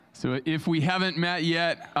So if we haven't met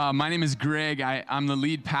yet, my name is Greg. I'm the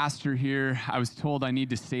lead pastor here. I was told I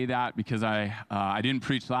need to say that because I didn't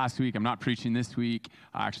preach last week. I'm not preaching this week.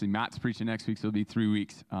 Actually, Matt's preaching next week, so it'll be 3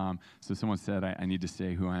 weeks. So someone said I need to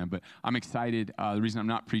say who I am. But I'm excited. The reason I'm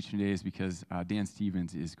not preaching today is because Dan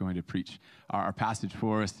Stevens is going to preach our passage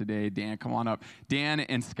for us today. Dan, come on up. Dan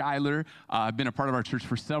and Skylar have been a part of our church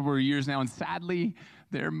for several years now, and sadly,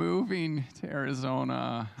 they're moving to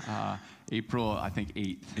Arizona April, I think,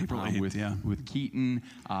 8th. April 8th, with Keaton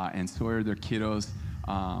and Sawyer, their kiddos.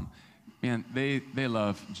 Man, they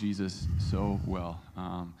love Jesus so well.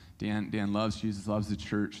 Dan loves Jesus, loves the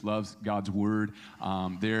church, loves God's word.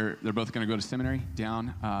 They're both going to go to seminary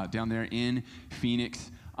down there in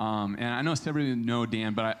Phoenix. And I know several of you know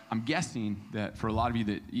Dan, but I'm guessing that for a lot of you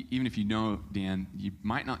that even if you know Dan, you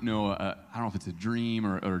might not know, I don't know if it's a dream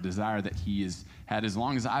or a desire that he has had as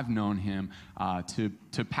long as I've known him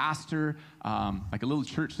to pastor like a little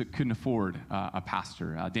church that couldn't afford a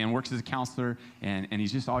pastor. Dan works as a counselor, and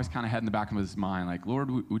he's just always kind of had in the back of his mind, like, Lord,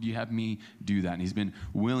 would you have me do that? And he's been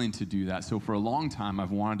willing to do that. So for a long time,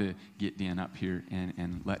 I've wanted to get Dan up here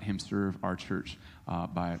and let him serve our church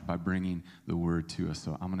by bringing the word to us.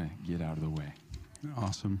 So I'm going to get out of the way.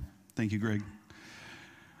 Awesome. Thank you, Greg.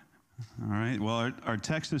 All right. Well, our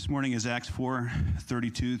text this morning is Acts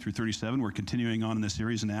 4:32 through 37. We're continuing on in the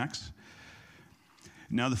series in Acts.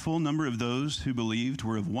 Now the full number of those who believed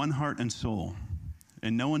were of one heart and soul,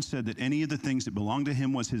 and no one said that any of the things that belonged to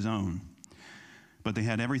him was his own, but they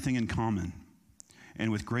had everything in common.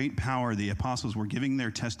 And with great power the apostles were giving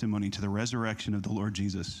their testimony to the resurrection of the Lord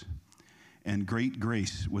Jesus, and great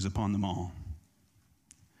grace was upon them all.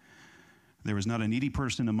 There was not a needy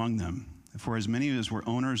person among them, for as many as were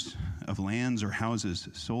owners of lands or houses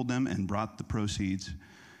sold them and brought the proceeds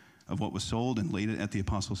of what was sold and laid it at the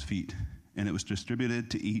apostles' feet, and it was distributed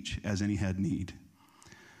to each as any had need.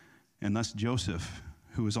 And thus Joseph,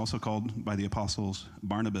 who was also called by the apostles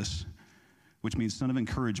Barnabas, which means son of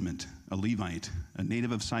encouragement, a Levite, a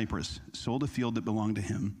native of Cyprus, sold a field that belonged to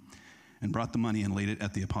him and brought the money and laid it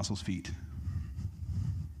at the apostles' feet.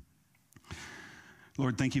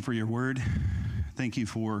 Lord, thank you for your word. Thank you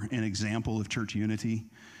for an example of church unity.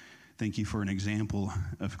 Thank you for an example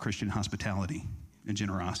of Christian hospitality and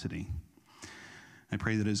generosity. I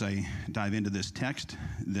pray that as I dive into this text,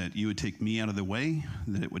 that you would take me out of the way,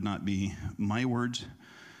 that it would not be my words,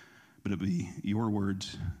 but it would be your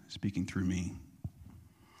words speaking through me.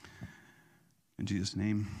 In Jesus'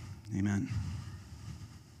 name, amen.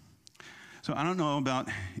 So I don't know about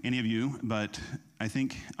any of you, but I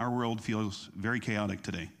think our world feels very chaotic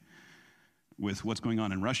today with what's going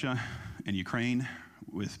on in Russia and Ukraine,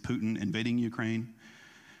 with Putin invading Ukraine,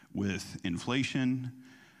 with inflation,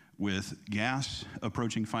 with gas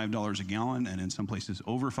approaching $5 a gallon, and in some places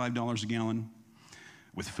over $5 a gallon,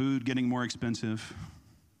 with food getting more expensive.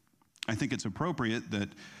 I think it's appropriate that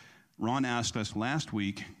Ron asked us last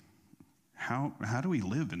week, how do we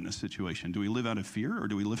live in this situation? Do we live out of fear or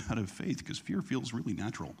do we live out of faith? Because fear feels really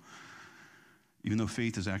natural, even though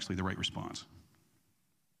faith is actually the right response.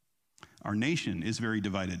 Our nation is very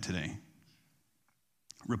divided today.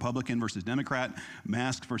 Republican versus Democrat,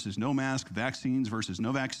 mask versus no mask, vaccines versus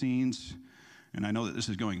no vaccines. And I know that this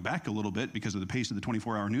is going back a little bit because of the pace of the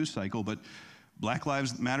 24-hour news cycle, but Black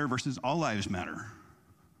Lives Matter versus All Lives Matter.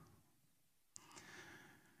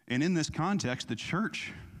 And in this context, the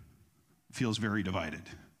church feels very divided.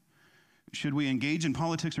 Should we engage in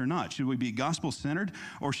politics or not? Should we be gospel-centered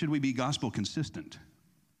or should we be gospel-consistent?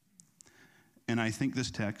 And I think this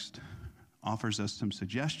text offers us some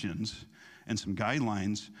suggestions and some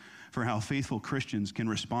guidelines for how faithful Christians can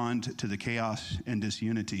respond to the chaos and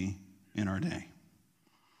disunity in our day.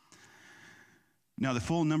 Now, the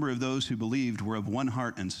full number of those who believed were of one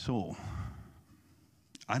heart and soul.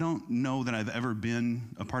 I don't know that I've ever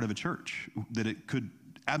been a part of a church that it could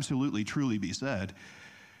absolutely, truly be said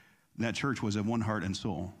that church was of one heart and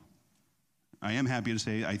soul. I am happy to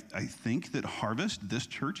say I think that Harvest, this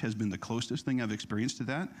church, has been the closest thing I've experienced to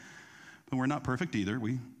that. But we're not perfect either.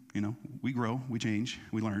 We grow, we change,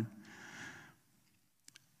 we learn.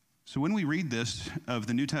 So when we read this of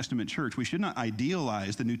the New Testament church, we should not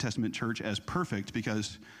idealize the New Testament church as perfect,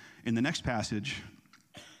 because in the next passage,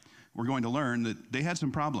 we're going to learn that they had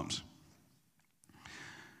some problems.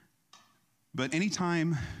 But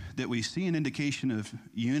anytime that we see an indication of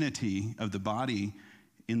unity of the body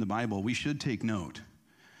in the Bible, we should take note.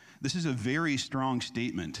 This is a very strong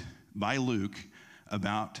statement by Luke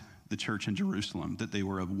about the church in Jerusalem, that they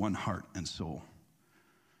were of one heart and soul.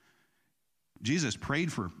 Jesus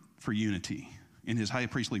prayed for unity in his high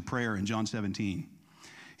priestly prayer in John 17.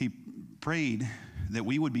 He prayed that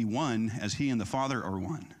we would be one as he and the Father are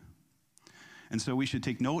one. And so we should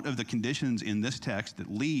take note of the conditions in this text that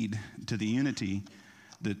lead to the unity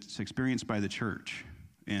that's experienced by the church.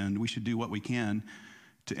 And we should do what we can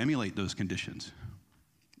to emulate those conditions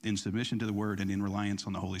in submission to the word and in reliance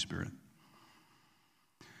on the Holy Spirit.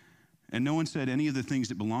 And no one said any of the things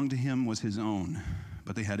that belonged to him was his own,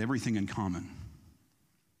 but they had everything in common.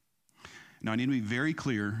 Now, I need to be very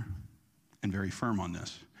clear and very firm on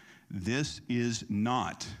this. This is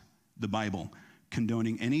not the Bible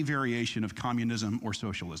condoning any variation of communism or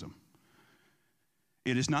socialism.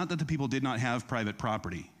 It is not that the people did not have private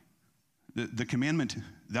property. The commandment,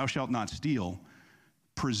 thou shalt not steal,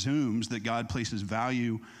 presumes that God places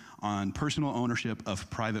value on personal ownership of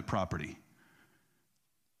private property.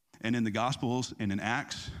 And in the Gospels and in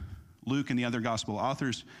Acts, Luke and the other Gospel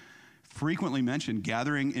authors frequently mention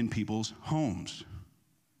gathering in people's homes.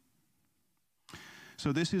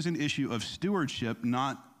 So this is an issue of stewardship,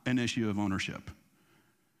 not an issue of ownership.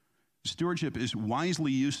 Stewardship is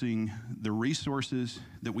wisely using the resources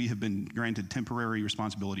that we have been granted temporary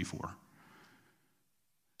responsibility for.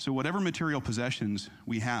 So whatever material possessions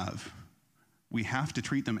we have to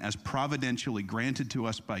treat them as providentially granted to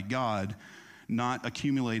us by God, not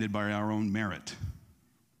accumulated by our own merit.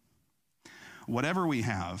 Whatever we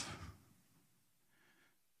have,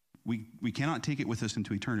 we cannot take it with us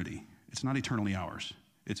into eternity. It's not eternally ours.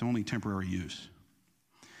 It's only temporary use.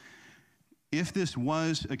 If this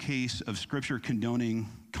was a case of Scripture condoning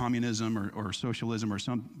communism or socialism or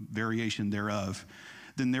some variation thereof,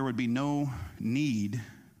 then there would be no need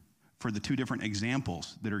for the two different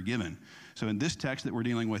examples that are given. So in this text that we're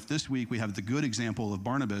dealing with this week, we have the good example of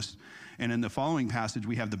Barnabas, and in the following passage,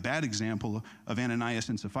 we have the bad example of Ananias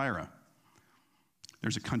and Sapphira.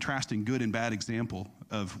 There's a contrasting good and bad example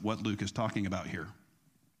of what Luke is talking about here.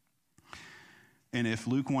 And if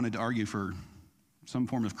Luke wanted to argue for some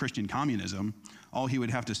form of Christian communism, all he would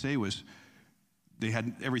have to say was they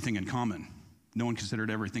had everything in common. No one considered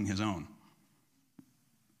everything his own.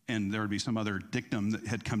 And there would be some other dictum that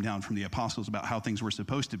had come down from the apostles about how things were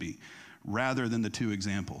supposed to be, rather than the two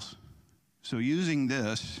examples. So using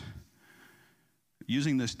this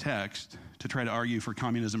text to try to argue for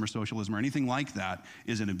communism or socialism or anything like that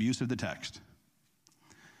is an abuse of the text.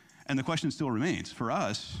 And the question still remains, for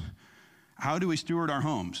us, how do we steward our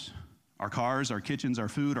homes, our cars, our kitchens, our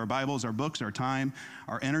food, our Bibles, our books, our time,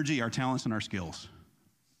 our energy, our talents, and our skills?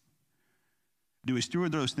 Do we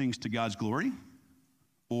steward those things to God's glory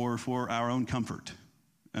or for our own comfort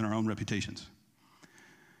and our own reputations?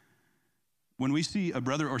 When we see a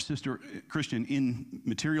brother or sister Christian in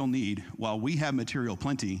material need while we have material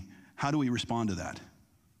plenty, how do we respond to that?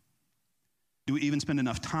 Do we even spend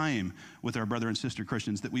enough time with our brother and sister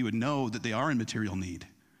Christians that we would know that they are in material need?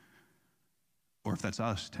 Or if that's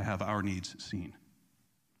us, to have our needs seen.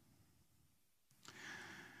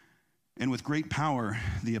 And with great power,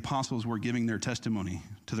 the apostles were giving their testimony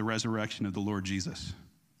to the resurrection of the Lord Jesus.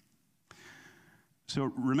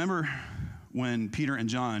 So remember when Peter and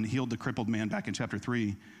John healed the crippled man back in chapter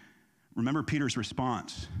 3, remember Peter's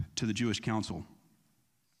response to the Jewish council.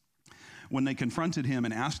 When they confronted him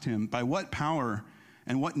and asked him, by what power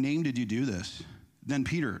and what name did you do this? Then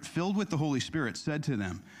Peter, filled with the Holy Spirit, said to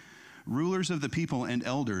them, rulers of the people and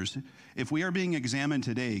elders, if we are being examined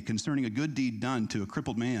today concerning a good deed done to a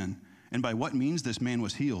crippled man, and by what means this man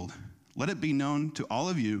was healed, let it be known to all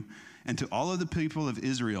of you and to all of the people of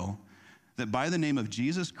Israel that by the name of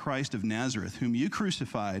Jesus Christ of Nazareth, whom you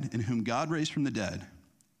crucified and whom God raised from the dead,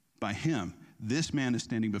 by him, this man is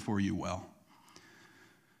standing before you well.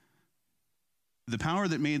 The power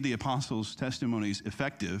that made the apostles' testimonies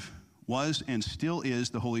effective was and still is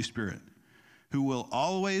the Holy Spirit, who will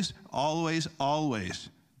always, always, always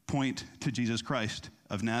point to Jesus Christ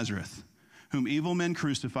of Nazareth, whom evil men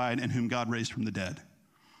crucified and whom God raised from the dead.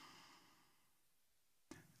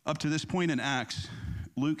 Up to this point in Acts,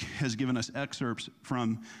 Luke has given us excerpts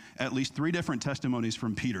from at least 3 different testimonies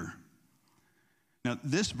from Peter. Now,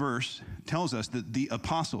 this verse tells us that the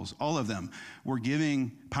apostles, all of them, were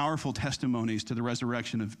giving powerful testimonies to the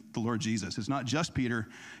resurrection of the Lord Jesus. It's not just Peter.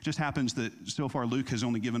 It just happens that so far Luke has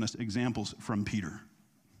only given us examples from Peter.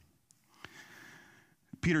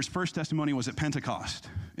 Peter's first testimony was at Pentecost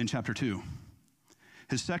in chapter 2.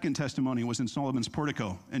 His second testimony was in Solomon's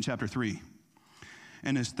portico in chapter 3.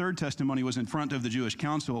 And his third testimony was in front of the Jewish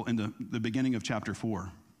council in the beginning of chapter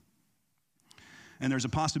 4. And there's a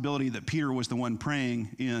possibility that Peter was the one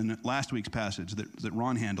praying in last week's passage that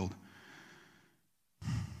Ron handled.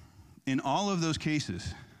 In all of those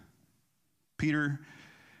cases, Peter,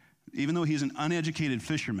 even though he's an uneducated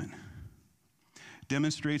fisherman,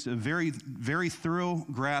 demonstrates a very, very thorough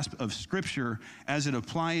grasp of Scripture as it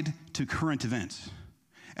applied to current events.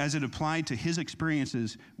 as it applied to his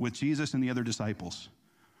experiences with Jesus and the other disciples.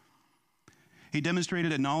 He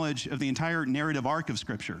demonstrated a knowledge of the entire narrative arc of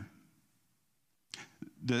Scripture,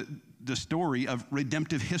 the story of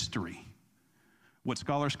redemptive history, what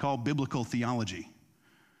scholars call biblical theology.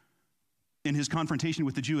 In his confrontation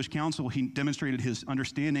with the Jewish council, he demonstrated his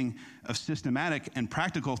understanding of systematic and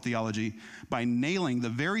practical theology by nailing the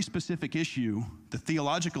very specific issue, the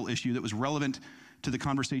theological issue that was relevant to the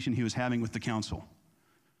conversation he was having with the council,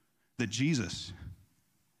 that Jesus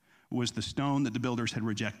was the stone that the builders had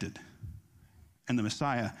rejected and the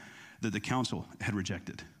Messiah that the council had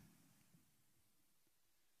rejected.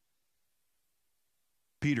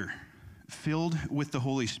 Peter, filled with the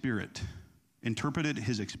Holy Spirit, interpreted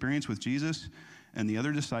his experience with Jesus and the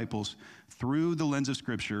other disciples through the lens of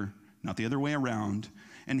Scripture, not the other way around,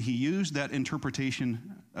 and he used that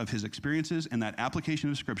interpretation of his experiences and that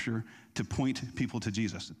application of Scripture to point people to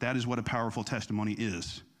Jesus. That is what a powerful testimony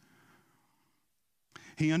is.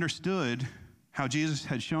 He understood how Jesus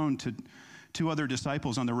had shown to two other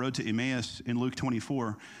disciples on the road to Emmaus in Luke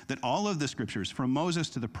 24 that all of the Scriptures, from Moses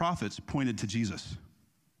to the prophets, pointed to Jesus.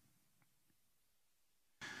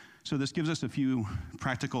 So this gives us a few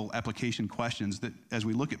practical application questions that, as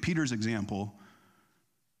we look at Peter's example,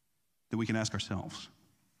 that we can ask ourselves.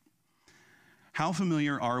 How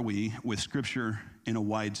familiar are we with Scripture in a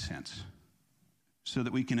wide sense so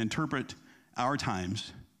that we can interpret our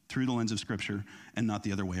times through the lens of Scripture and not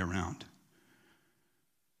the other way around?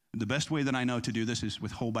 The best way that I know to do this is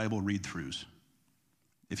with whole Bible read-throughs.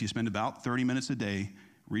 If you spend about 30 minutes a day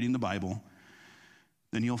reading the Bible,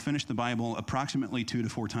 then you'll finish the Bible approximately 2 to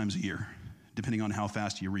 4 times a year, depending on how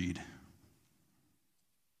fast you read.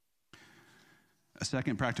 A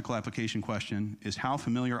second practical application question is, how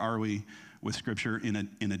familiar are we with Scripture in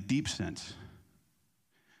a deep sense,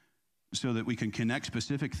 so that we can connect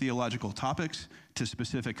specific theological topics to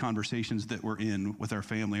specific conversations that we're in with our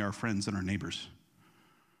family, our friends, and our neighbors?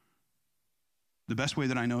 The best way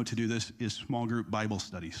that I know to do this is small group Bible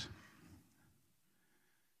studies.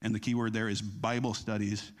 And the key word there is Bible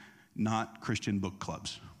studies, not Christian book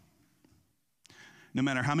clubs. No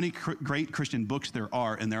matter how many great Christian books there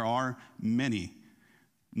are, and there are many,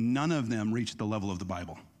 none of them reach the level of the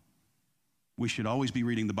Bible. We should always be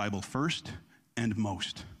reading the Bible first and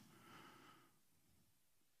most.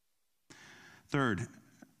 Third,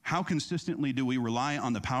 how consistently do we rely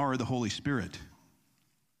on the power of the Holy Spirit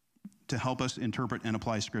to help us interpret and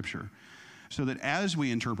apply Scripture, so that as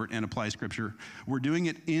we interpret and apply Scripture, we're doing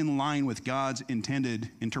it in line with God's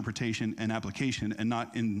intended interpretation and application, and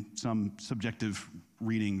not in some subjective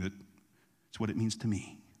reading that it's what it means to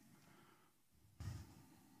me.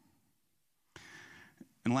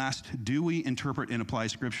 And last, do we interpret and apply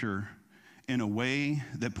Scripture in a way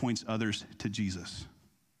that points others to Jesus,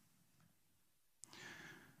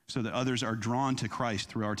 so that others are drawn to Christ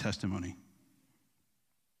through our testimony?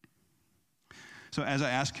 So as I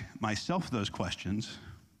ask myself those questions,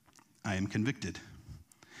 I am convicted.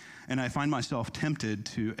 And I find myself tempted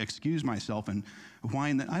to excuse myself and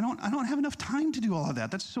whine that I don't have enough time to do all of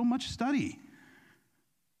that. That's so much study.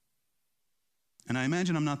 And I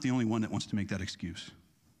imagine I'm not the only one that wants to make that excuse.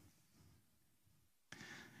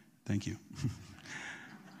 Thank you.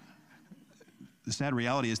 The sad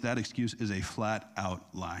reality is that excuse is a flat-out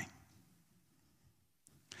lie.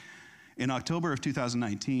 In October of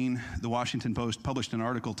 2019, the Washington Post published an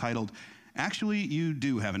article titled, "Actually, You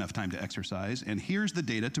Do Have Enough Time to Exercise, and Here's the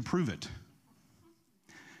Data to Prove It."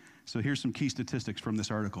 So here's some key statistics from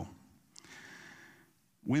this article.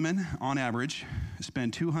 Women, on average,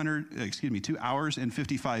 spend 2 hours and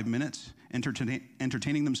 55 minutes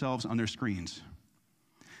entertaining themselves on their screens.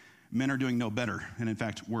 Men are doing no better, and in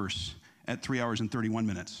fact worse, at 3 hours and 31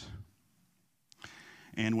 minutes.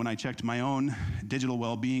 And when I checked my own digital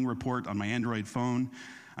well-being report on my Android phone,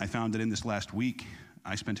 I found that in this last week,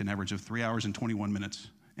 I spent an average of 3 hours and 21 minutes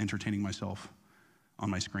entertaining myself on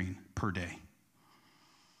my screen per day.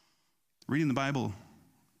 Reading the Bible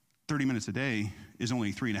 30 minutes a day is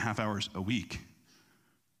only 3.5 hours a week.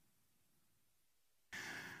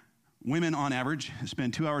 Women, on average,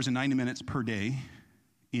 spend 2 hours and 90 minutes per day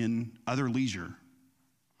in other leisure.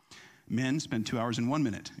 Men spend 2 hours and 1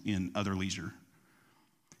 minute in other leisure.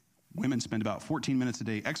 Women spend about 14 minutes a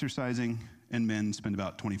day exercising, and men spend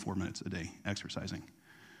about 24 minutes a day exercising.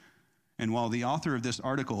 And while the author of this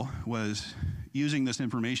article was using this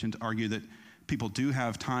information to argue that people do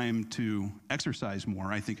have time to exercise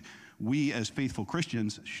more, I think we as faithful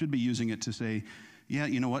Christians should be using it to say, yeah,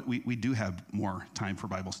 you know what, we do have more time for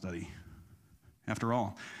Bible study. After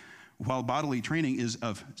all, while bodily training is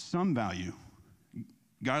of some value,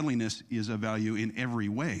 godliness is of value in every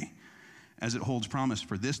way. as it holds promise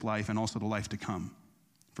for this life and also the life to come.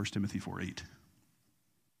 1 Timothy 4:8.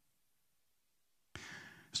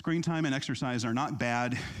 Screen time and exercise are not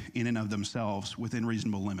bad in and of themselves within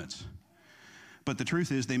reasonable limits. But the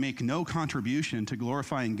truth is they make no contribution to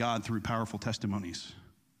glorifying God through powerful testimonies.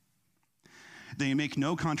 They make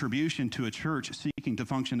no contribution to a church seeking to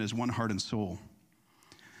function as one heart and soul.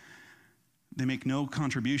 They make no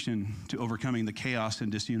contribution to overcoming the chaos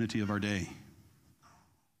and disunity of our day.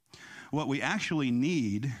 What we actually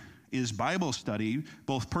need is Bible study,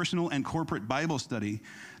 both personal and corporate Bible study,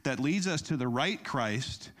 that leads us to the right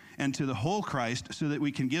Christ and to the whole Christ so that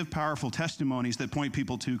we can give powerful testimonies that point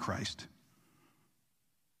people to Christ.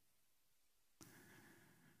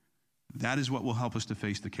 That is what will help us to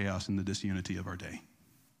face the chaos and the disunity of our day.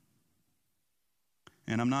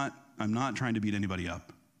 And I'm not trying to beat anybody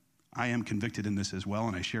up. I am convicted in this as well,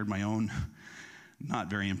 and I shared my own not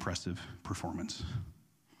very impressive performance.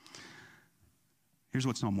 Here's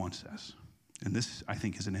what Psalm 1 says, and this, I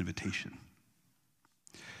think, is an invitation.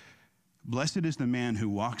 Blessed is the man who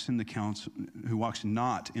walks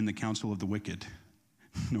not in the counsel of the wicked,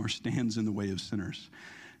 nor stands in the way of sinners,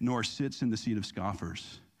 nor sits in the seat of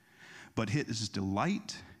scoffers. But his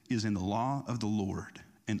delight is in the law of the Lord,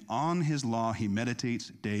 and on his law he meditates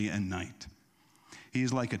day and night. He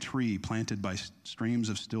is like a tree planted by streams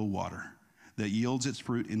of still water that yields its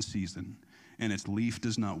fruit in season, and its leaf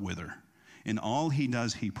does not wither. In all he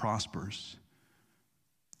does, he prospers.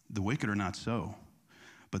 The wicked are not so,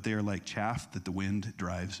 but they are like chaff that the wind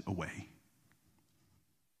drives away.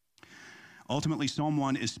 Ultimately, Psalm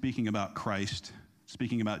 1 is speaking about Christ,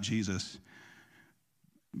 speaking about Jesus,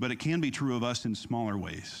 but it can be true of us in smaller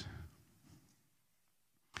ways.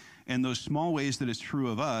 And those small ways that it's true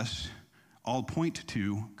of us all point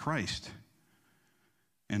to Christ.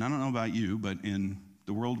 And I don't know about you, but in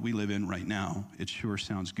the world we live in right now, it sure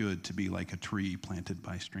sounds good to be like a tree planted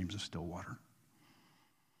by streams of still water.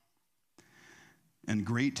 And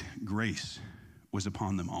great grace was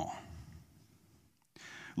upon them all.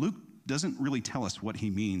 Luke doesn't really tell us what he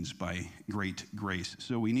means by great grace,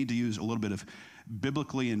 so we need to use a little bit of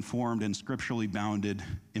biblically informed and scripturally bounded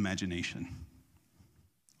imagination.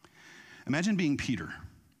 Imagine being Peter.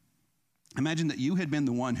 Imagine that you had been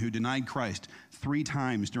the one who denied Christ 3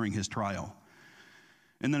 times during his trial.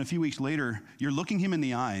 And then a few weeks later, you're looking him in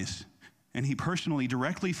the eyes, and he personally,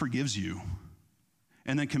 directly forgives you,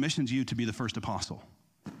 and then commissions you to be the first apostle.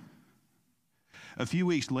 A few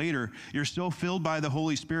weeks later, you're so filled by the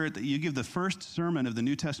Holy Spirit that you give the first sermon of the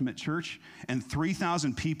New Testament church, and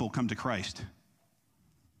 3,000 people come to Christ.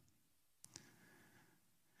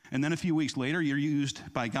 And then a few weeks later, you're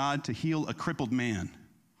used by God to heal a crippled man.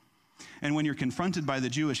 And when you're confronted by the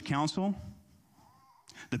Jewish council,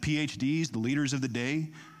 the PhDs, the leaders of the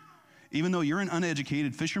day, even though you're an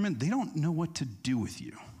uneducated fisherman, they don't know what to do with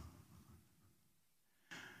you.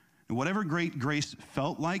 And whatever great grace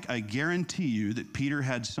felt like, I guarantee you that Peter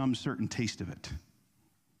had some certain taste of it.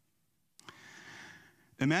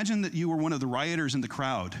 Imagine that you were one of the rioters in the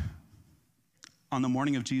crowd on the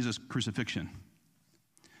morning of Jesus' crucifixion.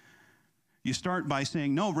 You start by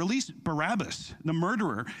saying, no, release Barabbas, the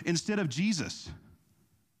murderer, instead of Jesus.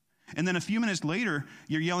 And then a few minutes later,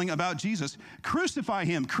 you're yelling about Jesus, crucify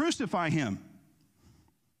him, crucify him.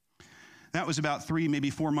 That was about 3, maybe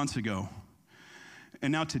 4 months ago.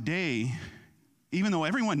 And now today, even though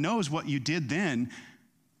everyone knows what you did then,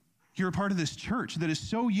 you're a part of this church that is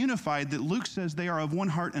so unified that Luke says they are of one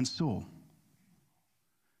heart and soul.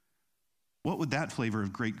 What would that flavor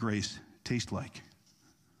of great grace taste like?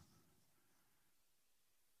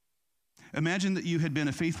 Imagine that you had been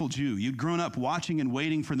a faithful Jew. You'd grown up watching and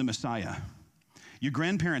waiting for the Messiah. Your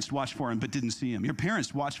grandparents watched for him but didn't see him. Your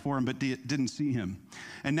parents watched for him but didn't see him.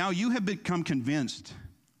 And now you have become convinced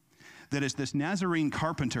that it's this Nazarene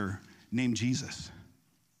carpenter named Jesus.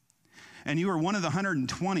 And you are one of the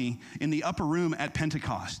 120 in the upper room at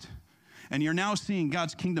Pentecost. And you're now seeing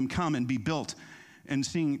God's kingdom come and be built and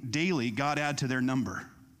seeing daily God add to their number.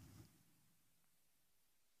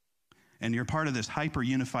 And you're part of this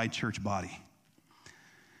hyper-unified church body.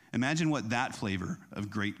 Imagine what that flavor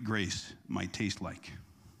of great grace might taste like.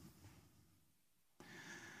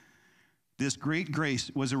 This great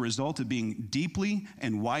grace was a result of being deeply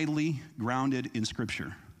and widely grounded in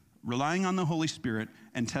Scripture, relying on the Holy Spirit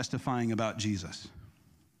and testifying about Jesus.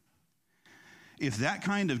 If that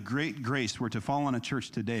kind of great grace were to fall on a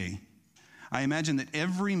church today, I imagine that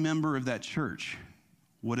every member of that church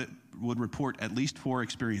would report at least 4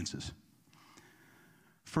 experiences.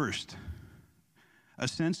 First, a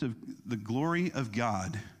sense of the glory of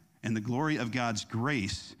God and the glory of God's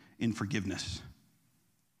grace in forgiveness.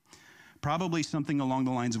 Probably something along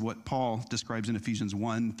the lines of what Paul describes in Ephesians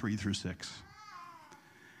 1, 3 through 6.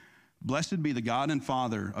 Blessed be the God and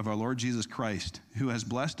Father of our Lord Jesus Christ, who has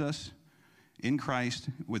blessed us in Christ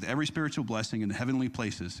with every spiritual blessing in the heavenly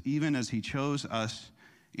places, even as he chose us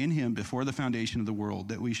in him before the foundation of the world,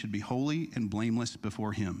 that we should be holy and blameless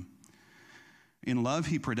before him. In love,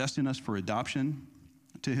 he predestined us for adoption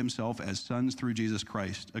to himself as sons through Jesus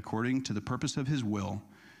Christ, according to the purpose of his will,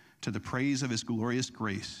 to the praise of his glorious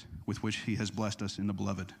grace with which he has blessed us in the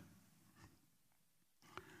beloved.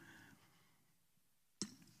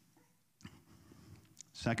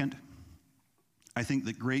 Second, I think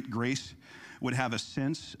that great grace would have a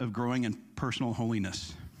sense of growing in personal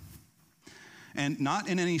holiness. And not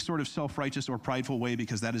in any sort of self-righteous or prideful way,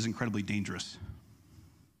 because that is incredibly dangerous,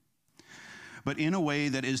 but in a way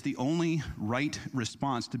that is the only right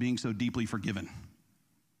response to being so deeply forgiven.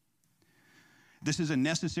 This is a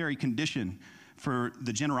necessary condition for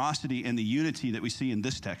the generosity and the unity that we see in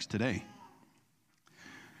this text today.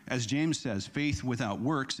 As James says, faith without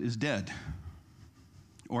works is dead.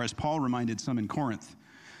 Or as Paul reminded some in Corinth,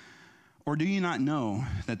 or do you not know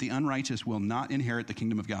that the unrighteous will not inherit the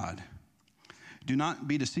kingdom of God? Do not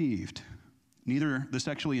be deceived, neither the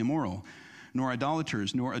sexually immoral, nor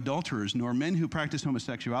idolaters, nor adulterers, nor men who practice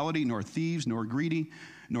homosexuality, nor thieves, nor greedy,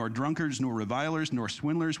 nor drunkards, nor revilers, nor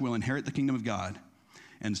swindlers will inherit the kingdom of God.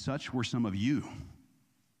 And such were some of you.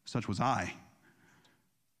 Such was I.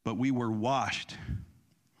 But we were washed.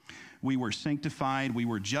 We were sanctified. We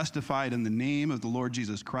were justified in the name of the Lord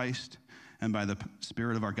Jesus Christ and by the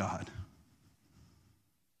Spirit of our God.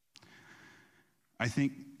 I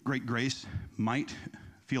think great grace might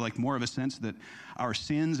feel like more of a sense that our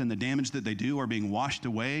sins and the damage that they do are being washed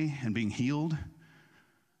away and being healed.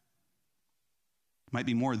 Might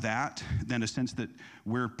be more that than a sense that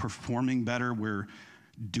we're performing better, we're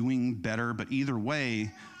doing better. But either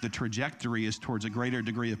way, the trajectory is towards a greater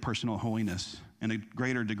degree of personal holiness and a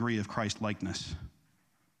greater degree of Christ-likeness.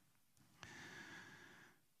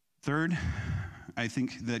 Third, I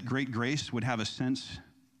think that great grace would have a sense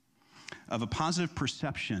of a positive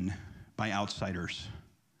perception by outsiders.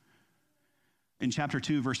 In chapter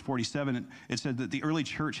 2, verse 47, it said that the early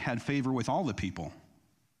church had favor with all the people.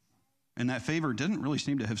 And that favor didn't really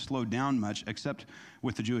seem to have slowed down much, except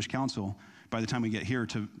with the Jewish council by the time we get here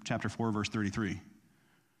to chapter 4, verse 33.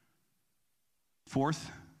 Fourth,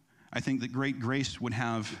 I think that great grace would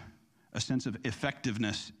have a sense of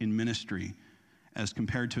effectiveness in ministry as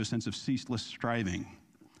compared to a sense of ceaseless striving,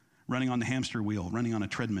 running on the hamster wheel, running on a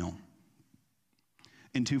treadmill.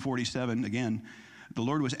 In 2:47, again, the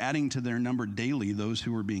Lord was adding to their number daily those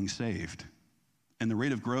who were being saved. And the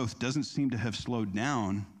rate of growth doesn't seem to have slowed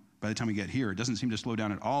down by the time we get here. It doesn't seem to slow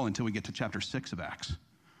down at all until we get to chapter 6 of Acts.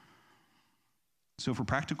 So for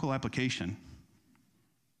practical application,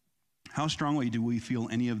 how strongly do we feel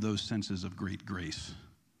any of those senses of great grace?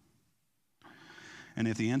 And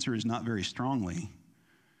if the answer is not very strongly,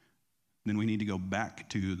 then we need to go back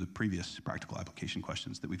to the previous practical application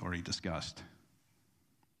questions that we've already discussed.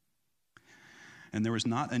 And there was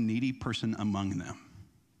not a needy person among them.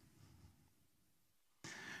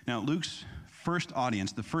 Now, Luke's first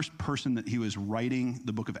audience, the first person that he was writing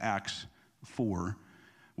the book of Acts for,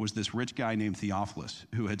 was this rich guy named Theophilus,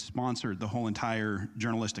 who had sponsored the whole entire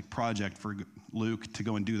journalistic project for Luke to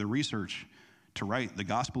go and do the research to write the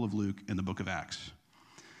Gospel of Luke and the book of Acts.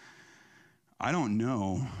 I don't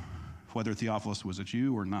know whether Theophilus was a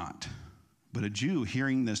Jew or not, but a Jew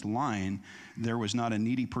hearing this line, there was not a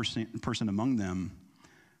needy person among them,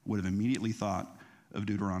 would have immediately thought of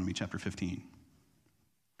Deuteronomy chapter 15.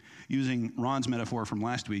 Using Ron's metaphor from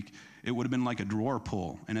last week, it would have been like a drawer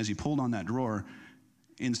pull. And as he pulled on that drawer,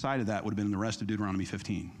 inside of that would have been the rest of Deuteronomy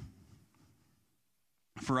 15.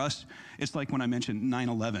 For us, it's like when I mentioned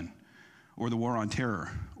 9/11 or the war on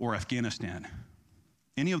terror or Afghanistan.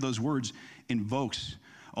 Any of those words invokes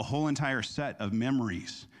a whole entire set of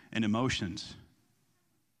memories and emotions.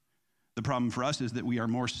 The problem for us is that we are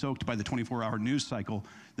more soaked by the 24-hour news cycle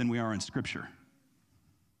than we are in Scripture.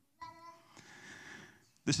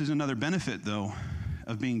 This is another benefit, though,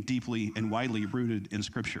 of being deeply and widely rooted in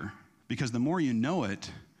Scripture, because the more you know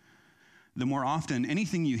it, the more often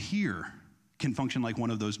anything you hear can function like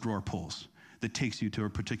one of those drawer pulls that takes you to a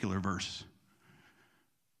particular verse.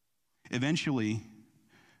 Eventually,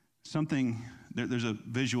 there's a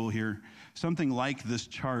visual here, something like this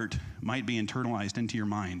chart might be internalized into your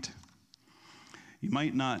mind. You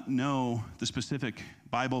might not know the specific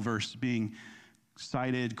Bible verse being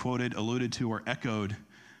cited, quoted, alluded to, or echoed,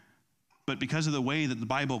 but because of the way that the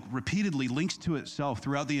Bible repeatedly links to itself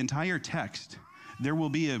throughout the entire text, there will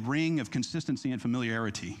be a ring of consistency and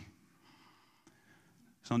familiarity.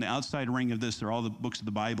 So on the outside ring of this are all the books of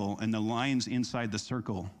the Bible, and the lines inside the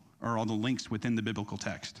circle are all the links within the biblical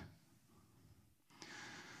text.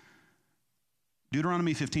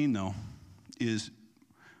 Deuteronomy 15, though, is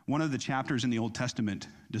one of the chapters in the Old Testament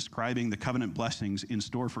describing the covenant blessings in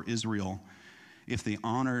store for Israel if they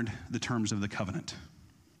honored the terms of the covenant.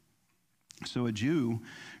 So a Jew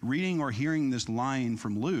reading or hearing this line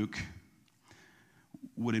from Luke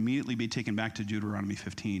would immediately be taken back to Deuteronomy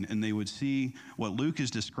 15, and they would see what Luke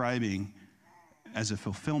is describing as a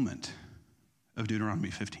fulfillment of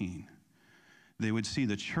Deuteronomy 15. They would see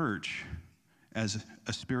the church as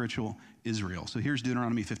a spiritual Israel. So here's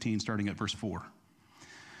Deuteronomy 15, starting at verse 4.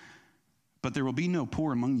 But there will be no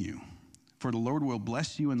poor among you, for the Lord will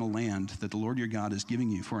bless you in the land that the Lord your God is giving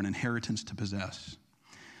you for an inheritance to possess.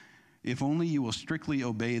 If only you will strictly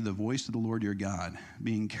obey the voice of the Lord your God,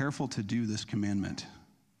 being careful to do this commandment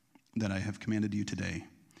that I have commanded you today.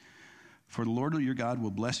 For the Lord your God will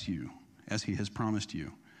bless you as he has promised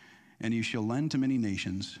you, and you shall lend to many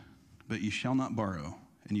nations, but you shall not borrow,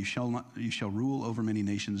 and you shall rule over many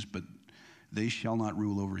nations, but they shall not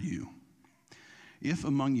rule over you. If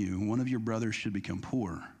among you one of your brothers should become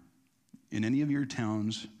poor in any of your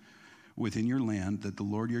towns within your land that the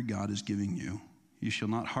Lord your God is giving you, you shall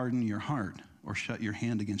not harden your heart or shut your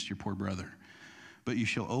hand against your poor brother, but you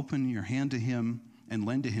shall open your hand to him and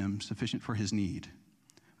lend to him sufficient for his need,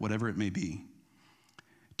 whatever it may be.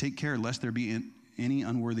 Take care lest there be any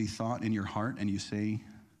unworthy thought in your heart, and you say,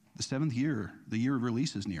 the seventh year, the year of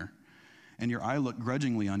release is near, and your eye look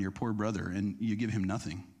grudgingly on your poor brother, and you give him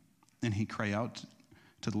nothing, and he cry out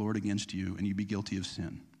to the Lord against you, and you be guilty of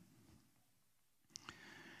sin.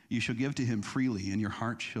 You shall give to him freely, and your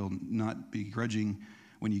heart shall not be grudging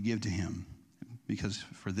when you give to him, because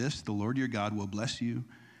for this the Lord your God will bless you.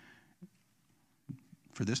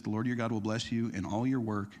 For this the Lord your God will bless you in all your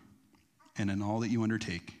work and in all that you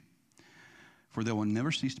undertake. For there will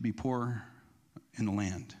never cease to be poor in the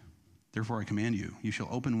land. Therefore I command you, you shall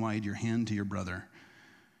open wide your hand to your brother,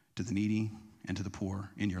 to the needy and to the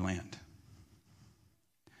poor in your land.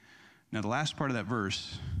 Now the last part of that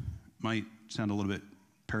verse might sound a little bit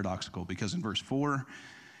paradoxical, because in verse 4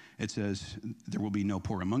 it says there will be no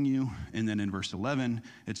poor among you, and then in verse 11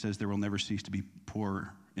 it says there will never cease to be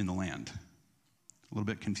poor in the land. A little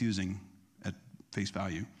bit confusing at face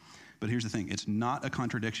value, but here's the thing, it's not a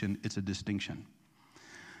contradiction, it's a distinction.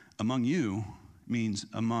 Among you means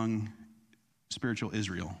among spiritual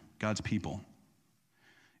Israel, God's people.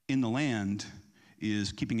 In the land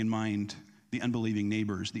is keeping in mind the unbelieving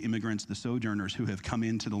neighbors, the immigrants, the sojourners who have come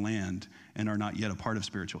into the land and are not yet a part of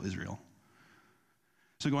spiritual Israel.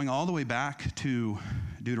 So going all the way back to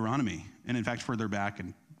Deuteronomy, and in fact further back,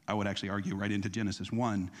 and I would actually argue right into Genesis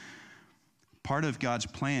 1, part of God's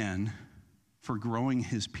plan for growing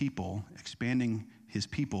his people, expanding his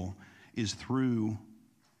people, is through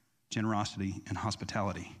generosity and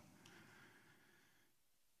hospitality.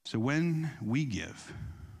 So when we give,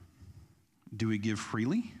 do we give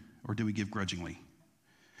freely or do we give grudgingly?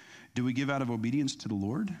 Do we give out of obedience to the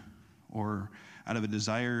Lord or out of a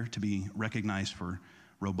desire to be recognized for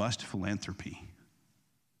robust philanthropy?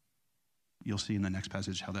 You'll see in the next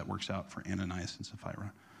passage how that works out for Ananias and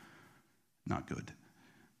Sapphira. Not good.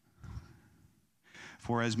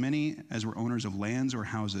 For as many as were owners of lands or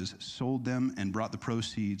houses sold them and brought the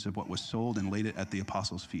proceeds of what was sold and laid it at the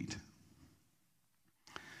apostles' feet.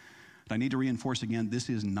 I need to reinforce again, this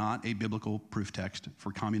is not a biblical proof text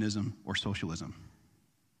for communism or socialism.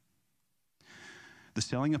 The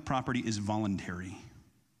selling of property is voluntary.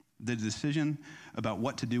 The decision about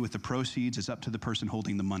what to do with the proceeds is up to the person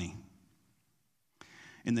holding the money.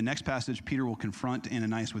 In the next passage, Peter will confront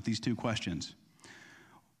Ananias with these two questions.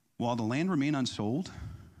 While the land remained unsold,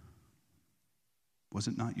 was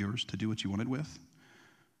it not yours to do what you wanted with?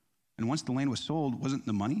 And once the land was sold, wasn't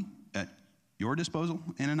the money at your disposal,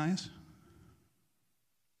 Ananias?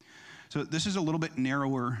 So this is a little bit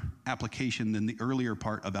narrower application than the earlier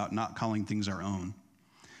part about not calling things our own.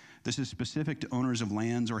 This is specific to owners of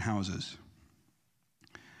lands or houses.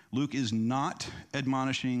 Luke is not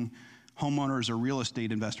admonishing homeowners or real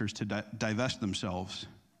estate investors to divest themselves.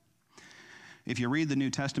 If you read the New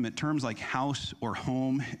Testament, terms like house or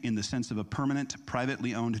home in the sense of a permanent,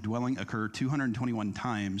 privately owned dwelling occur 221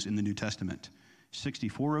 times in the New Testament.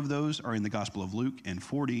 64 of those are in the Gospel of Luke, and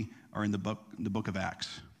 40 are in the book of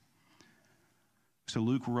Acts. So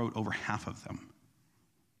Luke wrote over half of them.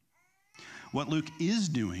 What Luke is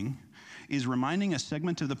doing is reminding a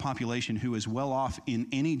segment of the population who is well off in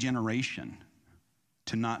any generation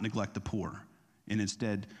to not neglect the poor, and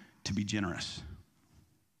instead to be generous.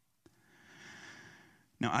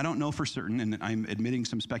 Now, I don't know for certain, and I'm admitting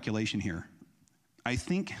some speculation here. I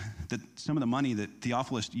think that some of the money that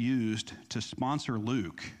Theophilus used to sponsor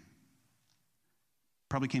Luke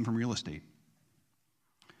probably came from real estate.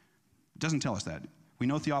 It doesn't tell us that. We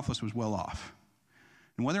know Theophilus was well off.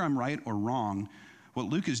 And whether I'm right or wrong, what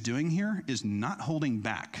Luke is doing here is not holding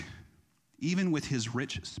back, even with his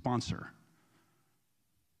rich sponsor.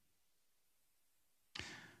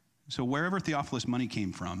 So wherever Theophilus' money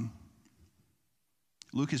came from,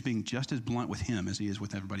 Luke is being just as blunt with him as he is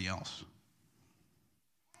with everybody else.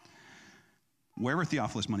 Wherever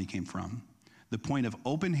Theophilus' money came from, the point of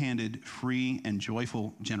open-handed, free, and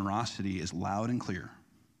joyful generosity is loud and clear.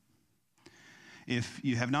 If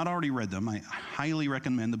you have not already read them, I highly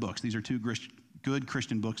recommend the books. These are two good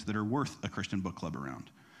Christian books that are worth a Christian book club around.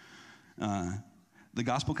 The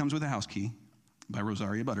Gospel Comes with a House Key by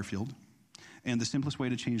Rosaria Butterfield, and The Simplest Way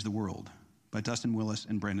to Change the World by Dustin Willis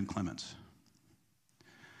and Brandon Clements.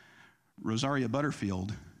 Rosaria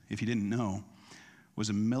Butterfield, if you didn't know, was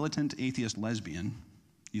a militant atheist lesbian,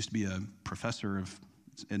 used to be a professor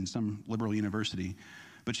in some liberal university,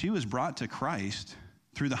 but she was brought to Christ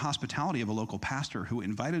through the hospitality of a local pastor who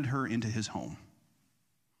invited her into his home.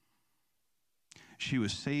 She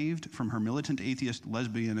was saved from her militant atheist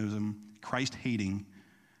lesbianism, Christ-hating,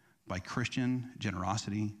 by Christian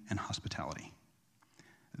generosity and hospitality.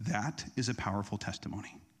 That is a powerful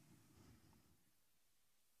testimony.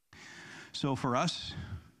 So for us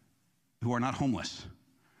who are not homeless,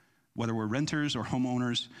 whether we're renters or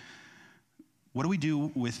homeowners, what do we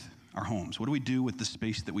do with our homes? What do we do with the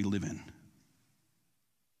space that we live in?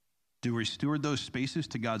 Do we steward those spaces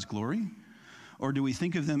to God's glory? Or do we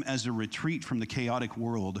think of them as a retreat from the chaotic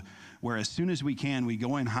world where as soon as we can, we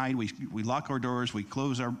go and hide, we lock our doors, we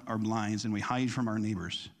close our blinds, and we hide from our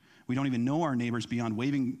neighbors? We don't even know our neighbors beyond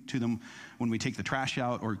waving to them when we take the trash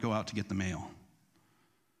out or go out to get the mail.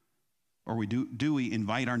 Or do we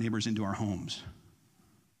invite our neighbors into our homes?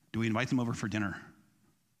 Do we invite them over for dinner?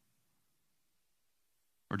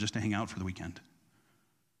 Or just to hang out for the weekend?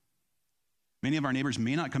 Many of our neighbors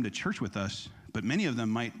may not come to church with us, but many of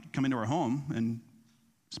them might come into our home and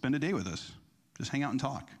spend a day with us. Just hang out and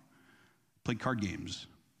talk. Play card games,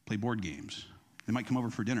 play board games. They might come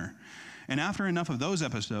over for dinner. And after enough of those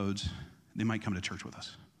episodes, they might come to church with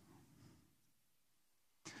us.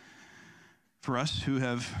 For us who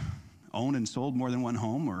have owned and sold more than one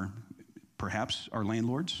home, or perhaps are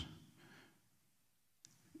landlords,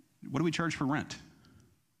 what do we charge for rent?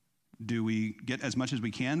 Do we get as much as we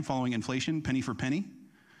can following inflation, penny for penny?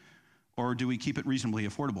 Or do we keep it reasonably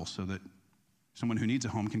affordable so that someone who needs a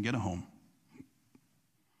home can get a home?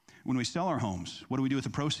 When we sell our homes, what do we do with the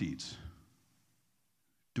proceeds?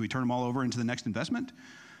 Do we turn them all over into the next investment?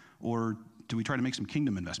 Or do we try to make some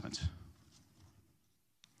kingdom investments?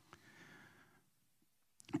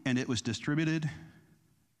 And it was distributed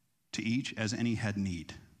to each as any had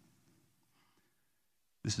need.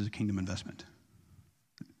 This is a kingdom investment.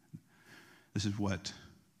 This is what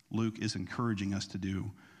Luke is encouraging us to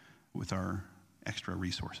do with our extra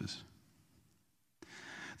resources.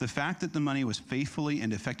 The fact that the money was faithfully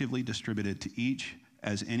and effectively distributed to each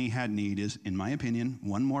as any had need is, in my opinion,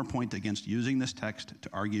 one more point against using this text to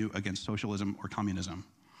argue against socialism or communism.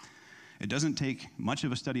 It doesn't take much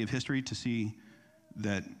of a study of history to see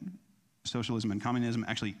that socialism and communism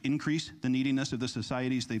actually increase the neediness of the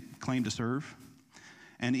societies they claim to serve.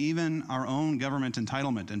 And even our own government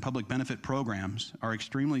entitlement and public benefit programs are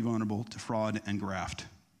extremely vulnerable to fraud and graft.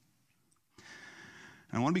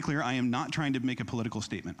 And I want to be clear, I am not trying to make a political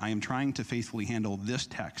statement. I am trying to faithfully handle this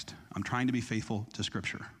text. I'm trying to be faithful to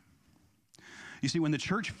Scripture. You see, when the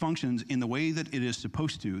church functions in the way that it is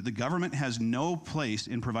supposed to, the government has no place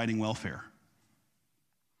in providing welfare.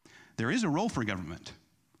 There is a role for government.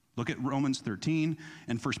 Look at Romans 13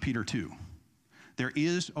 and 1 Peter 2. There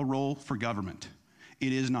is a role for government.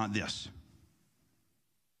 It is not this.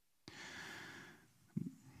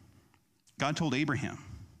 God told Abraham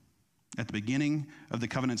at the beginning of the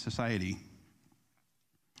covenant society,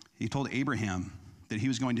 he told Abraham that he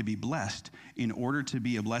was going to be blessed in order to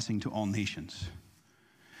be a blessing to all nations.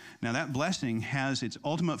 Now that blessing has its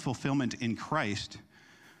ultimate fulfillment in Christ,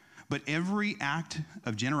 but every act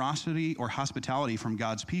of generosity or hospitality from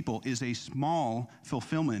God's people is a small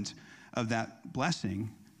fulfillment of that blessing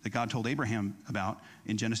that God told Abraham about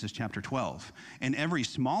in Genesis chapter 12. And every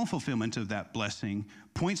small fulfillment of that blessing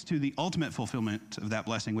points to the ultimate fulfillment of that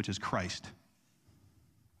blessing, which is Christ.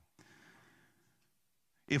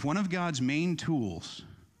 If one of God's main tools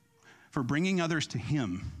for bringing others to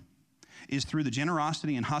him is through the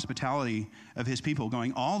generosity and hospitality of his people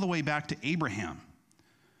going all the way back to Abraham,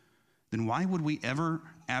 then why would we ever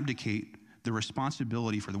abdicate the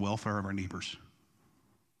responsibility for the welfare of our neighbors?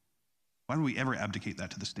 Why would we ever abdicate that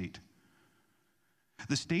to the state?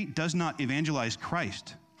 The state does not evangelize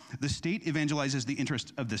Christ. The state evangelizes the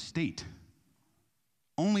interest of the state.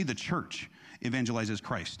 Only the church evangelizes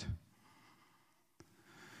Christ.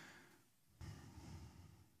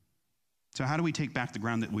 So how do we take back the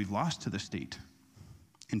ground that we've lost to the state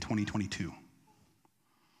in 2022?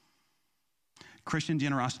 Christian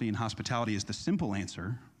generosity and hospitality is the simple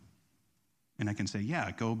answer. And I can say,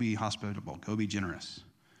 yeah, go be hospitable, go be generous.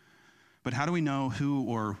 But how do we know who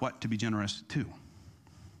or what to be generous to?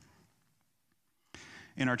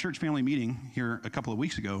 In our church family meeting here a couple of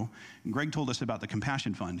weeks ago, Greg told us about the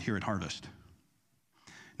Compassion Fund here at Harvest.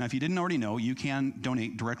 Now, if you didn't already know, you can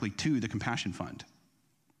donate directly to the Compassion Fund.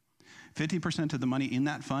 50% of the money in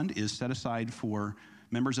that fund is set aside for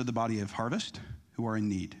members of the body of Harvest who are in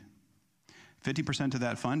need. 50% of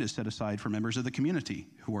that fund is set aside for members of the community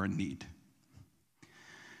who are in need.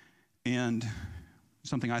 And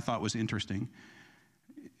something I thought was interesting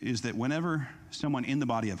is that whenever someone in the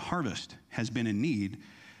body of Harvest has been in need,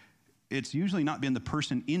 it's usually not been the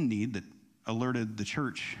person in need that alerted the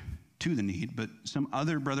church to the need, but some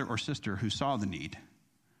other brother or sister who saw the need.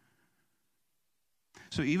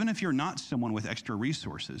 So even if you're not someone with extra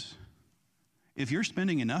resources, if you're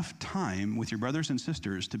spending enough time with your brothers and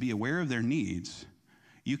sisters to be aware of their needs,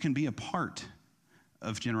 you can be a part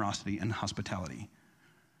of generosity and hospitality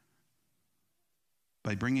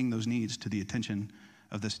by bringing those needs to the attention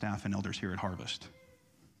of the staff and elders here at Harvest.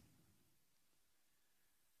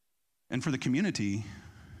 And for the community,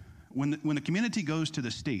 when the community goes to the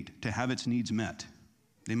state to have its needs met,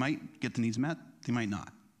 they might get the needs met, they might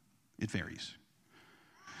not. It varies.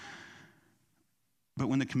 But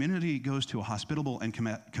when the community goes to a hospitable and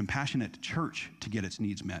compassionate church to get its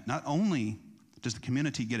needs met, not only does the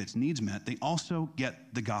community get its needs met, they also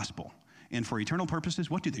get the gospel. And for eternal purposes,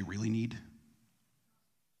 what do they really need?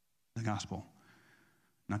 The gospel.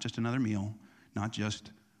 Not just another meal, not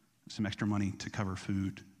just some extra money to cover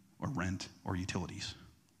food or rent or utilities.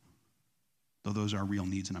 Though those are real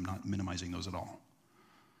needs, and I'm not minimizing those at all.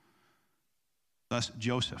 Thus,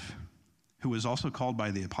 Joseph, who was also called by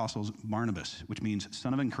the apostles Barnabas, which means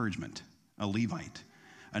son of encouragement, a Levite,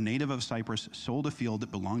 a native of Cyprus, sold a field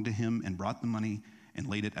that belonged to him and brought the money and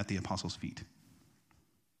laid it at the apostles' feet.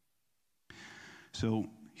 So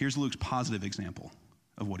here's Luke's positive example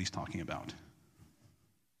of what he's talking about.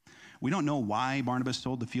 We don't know why Barnabas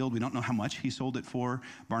sold the field. We don't know how much he sold it for.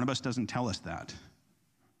 Barnabas doesn't tell us that.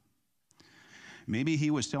 Maybe he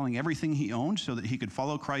was selling everything he owned so that he could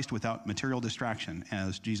follow Christ without material distraction,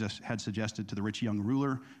 as Jesus had suggested to the rich young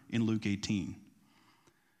ruler in Luke 18.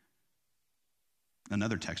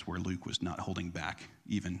 Another text where Luke was not holding back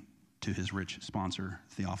even to his rich sponsor,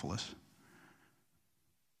 Theophilus.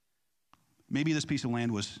 Maybe this piece of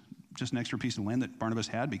land was just an extra piece of land that Barnabas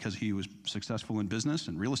had because he was successful in business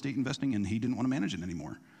and real estate investing and he didn't want to manage it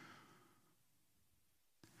anymore.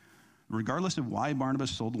 Regardless of why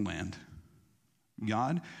Barnabas sold the land,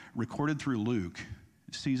 God, recorded through Luke,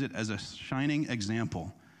 sees it as a shining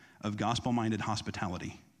example of gospel-minded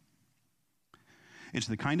hospitality. It's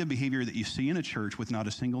the kind of behavior that you see in a church with not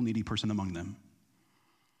a single needy person among them.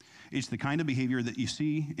 It's the kind of behavior that you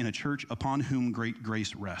see in a church upon whom great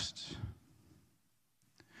grace rests.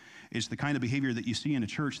 It's the kind of behavior that you see in a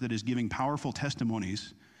church that is giving powerful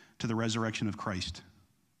testimonies to the resurrection of Christ.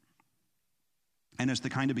 And it's the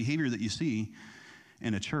kind of behavior that you see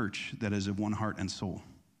in a church that is of one heart and soul.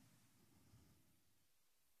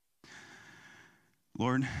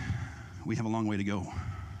 Lord, we have a long way to go.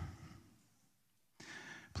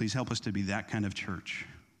 Please help us to be that kind of church.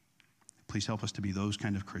 Please help us to be those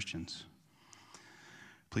kind of Christians.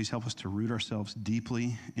 Please help us to root ourselves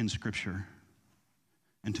deeply in Scripture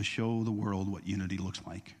and to show the world what unity looks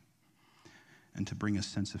like and to bring a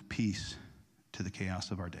sense of peace to the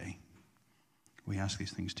chaos of our day. We ask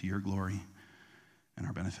these things to your glory and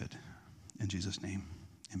our benefit. In Jesus' name,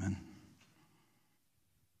 amen.